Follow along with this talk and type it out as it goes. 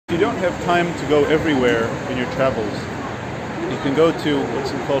If you don't have time to go everywhere in your travels, you can go to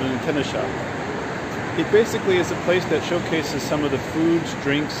what's called an antenna shop. It basically is a place that showcases some of the foods,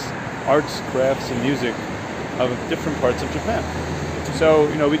 drinks, arts, crafts, and music of different parts of Japan. So,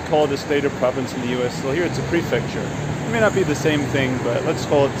 you know, we'd call it a state or province in the US. So here it's a prefecture. It may not be the same thing, but let's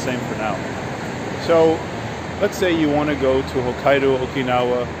call it the same for now. So, let's say you want to go to Hokkaido,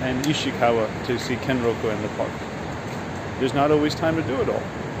 Okinawa, and Ishikawa to see Kenroku and the park. There's not always time to do it all.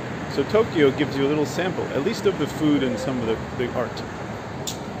 So Tokyo gives you a little sample, at least of the food and some of the art.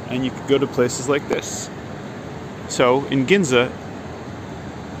 And you could go to places like this. So, in Ginza,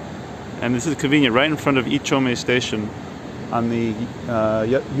 and this is convenient, right in front of Ichome Station, on the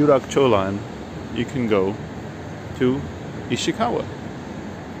Yurakcho line, you can go to Ishikawa.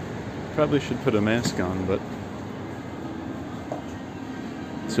 Probably should put a mask on, but...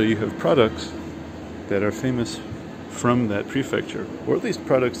 So you have products that are famous from that prefecture, or at least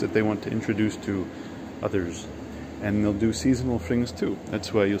products that they want to introduce to others. And they'll do seasonal things too.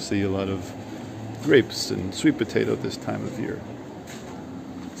 That's why you'll see a lot of grapes and sweet potato this time of year.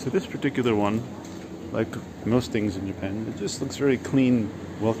 So this particular one, like most things in Japan, it just looks very clean,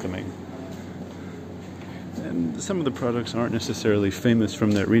 welcoming. And some of the products aren't necessarily famous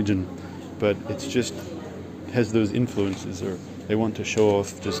from that region, but it's just has those influences, or they want to show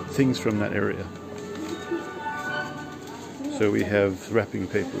off just things from that area. So we have wrapping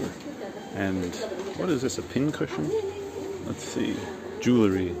paper, and what is this, a pin cushion? Let's see,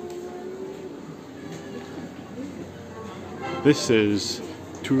 jewelry. This is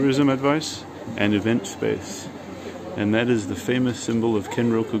tourism advice and event space, and that is the famous symbol of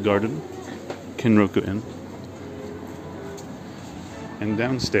Kenroku Garden, Kenroku-en. And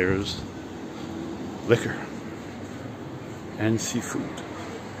downstairs, liquor and seafood.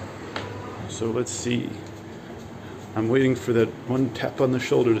 So let's see. I'm waiting for that one tap on the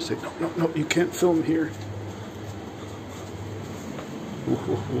shoulder to say, no, you can't film here.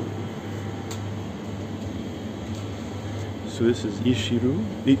 Ooh. So this is Ishiri.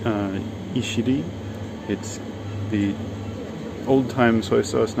 It's the old-time soy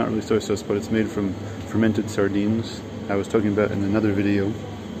sauce, not really soy sauce, but it's made from fermented sardines. I was talking about in another video.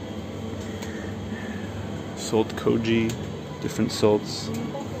 Salt koji, different salts.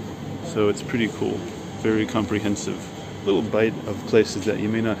 So it's pretty cool, very comprehensive. Little bite of places that you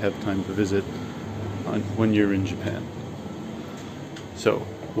may not have time to visit when you're in Japan. So,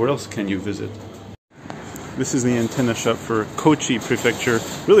 where else can you visit? This is the antenna shop for Kochi Prefecture,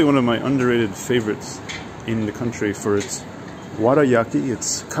 really one of my underrated favorites in the country for its warayaki.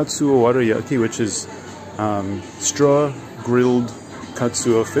 It's katsuo warayaki, which is straw grilled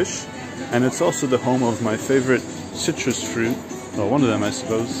katsuo fish, and it's also the home of my favorite citrus fruit, well, one of them I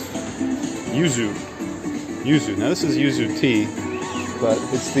suppose, yuzu. Now this is yuzu tea, but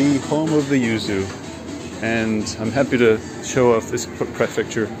it's the home of the yuzu, and I'm happy to show off this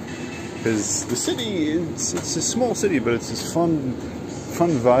prefecture because the city, it's a small city, but it's this fun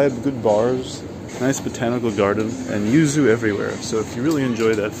vibe, good bars, nice botanical garden, and yuzu everywhere. So if you really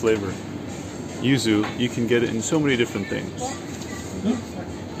enjoy that flavor, yuzu, you can get it in so many different things.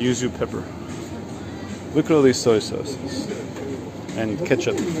 Yuzu pepper. Look at all these soy sauces. And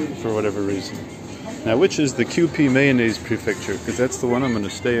ketchup, for whatever reason. Now, which is the QP mayonnaise prefecture? Because that's the one I'm going to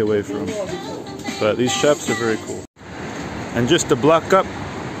stay away from. But these shops are very cool. And just a block up,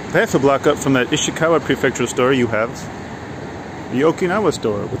 half a block up from that Ishikawa prefecture store, you have the Okinawa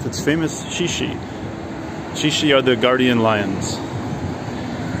store with its famous shishi. Shishi are the guardian lions.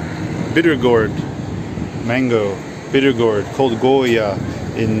 Bitter gourd, mango, bitter gourd, called goya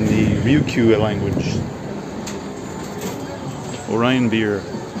in the Ryukyu language. Orion beer.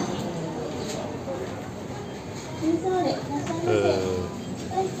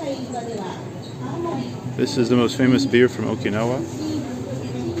 This is the most famous beer from Okinawa.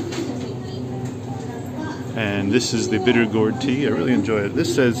 And this is the bitter gourd tea. I really enjoy it.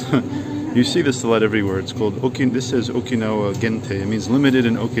 This says, you see this a lot everywhere. It's called, this says Okinawa Gente. It means limited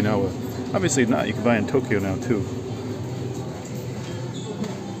in Okinawa. Obviously not. You can buy in Tokyo now too.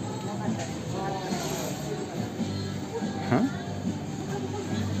 Huh?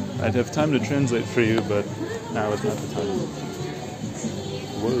 I'd have time to translate for you, but now is not the time.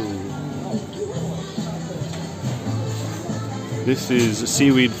 Whoa. This is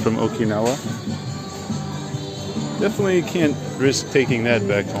seaweed from Okinawa. Definitely can't risk taking that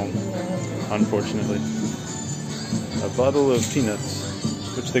back home, unfortunately. A bottle of peanuts,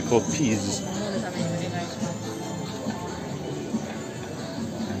 which they call peas.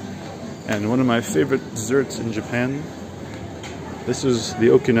 And one of my favorite desserts in Japan, this is the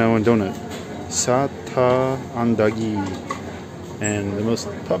Okinawan donut. Sata andagi. And the most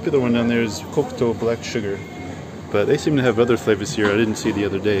popular one down there is Kokuto black sugar. But they seem to have other flavors here I didn't see the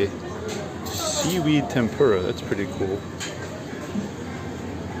other day. Seaweed tempura, that's pretty cool.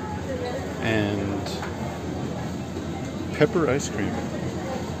 And pepper ice cream.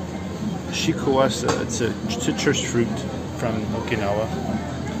 Ishikawa, it's a citrus fruit from Okinawa.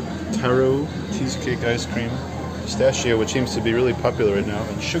 Taro cheesecake ice cream. Pistachio, which seems to be really popular right now.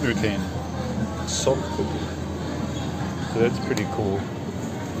 And sugarcane. Salt cookie. So that's pretty cool.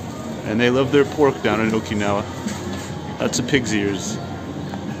 And they love their pork down in Okinawa. Lots of pig's ears.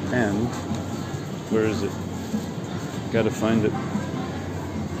 And where is it? Gotta find it.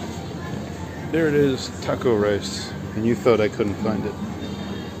 There it is, taco rice. And you thought I couldn't find it.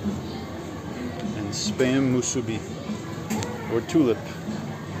 And spam musubi, or tulip.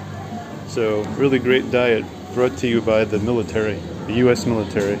 So, really great diet brought to you by the military, the US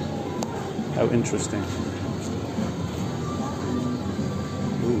military. How interesting.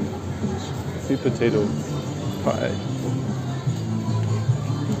 Ooh, sweet potato pie.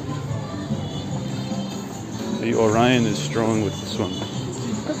 The Orion is strong with this one.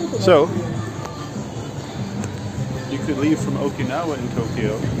 So, you could leave from Okinawa in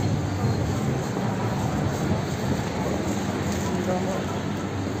Tokyo.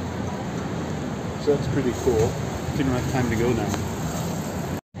 So that's pretty cool. We don't have time to go now.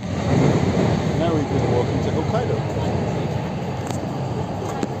 Now we can walk into Hokkaido.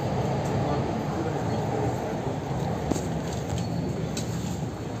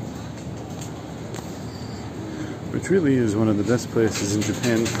 Which really is one of the best places in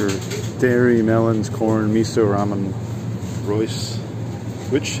Japan for dairy, melons, corn, miso, ramen, rice,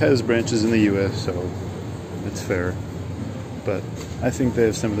 which has branches in the US, so it's fair. But I think they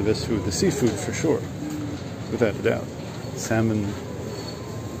have some of the best food. The seafood, for sure, without a doubt. Salmon,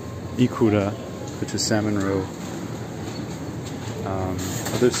 ikura, which is salmon roe.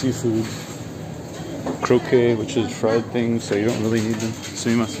 Other seafood, croquet, which is fried things, so you don't really need them.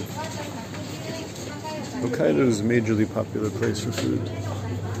 Sumimasen. Hokkaido is a majorly popular place for food.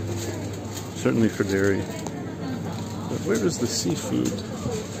 Certainly for dairy. But where is the seafood?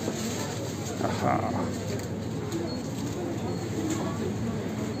 Aha.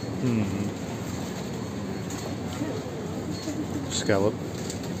 Scallop.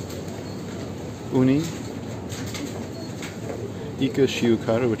 Uni. Ika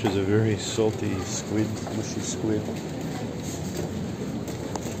shiukara, which is a very salty squid, mushy squid.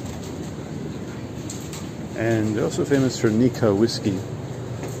 And they're also famous for Nika whiskey.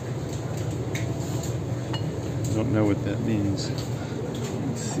 Don't know what that means.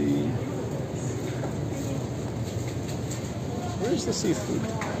 Let's see. Where's the seafood?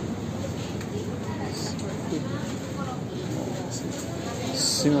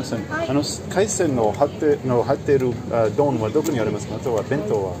 すみません。海鮮の貼っている丼はどこにありますか？あとは弁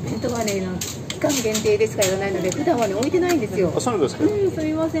当は？弁当はね、期間限定でしかやらないので、普段はね置いてないんですよ。あ、そうなんですか？す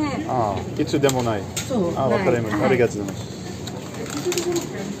みません。あ、いつでもない。そう。あ、わかりました。ありがとうございます。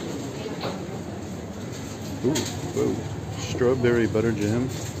Ooh, whoa. Strawberry butter jam.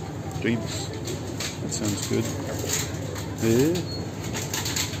 Jeeps. That sounds good.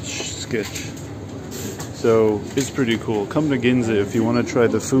 Sketch. So, it's pretty cool. Come to Ginza if you want to try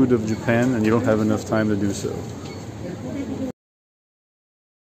the food of Japan and you don't have enough time to do so.